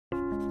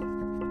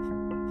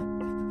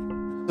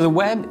The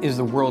web is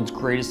the world's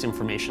greatest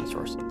information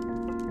source.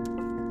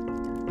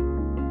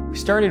 We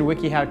started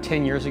WikiHow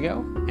 10 years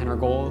ago, and our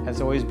goal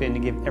has always been to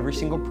give every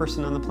single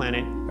person on the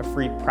planet a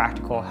free,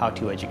 practical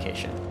how-to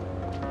education.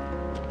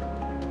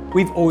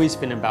 We've always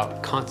been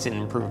about constant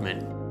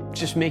improvement,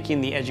 just making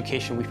the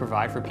education we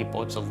provide for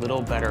people just a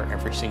little better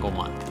every single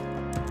month.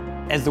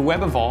 As the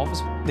web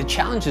evolves, the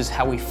challenge is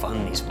how we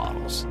fund these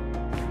models.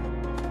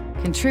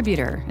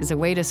 Contributor is a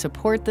way to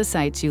support the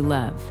sites you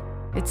love.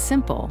 It's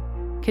simple.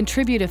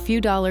 Contribute a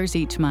few dollars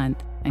each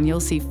month, and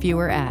you'll see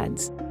fewer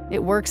ads.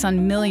 It works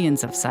on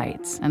millions of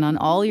sites and on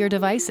all your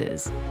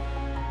devices.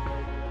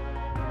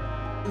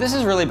 This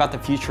is really about the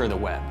future of the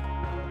web.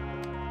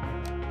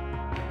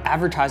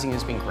 Advertising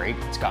has been great.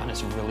 It's gotten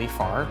us really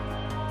far,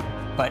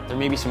 but there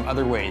may be some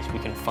other ways we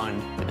can fund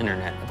the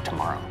internet of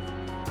tomorrow.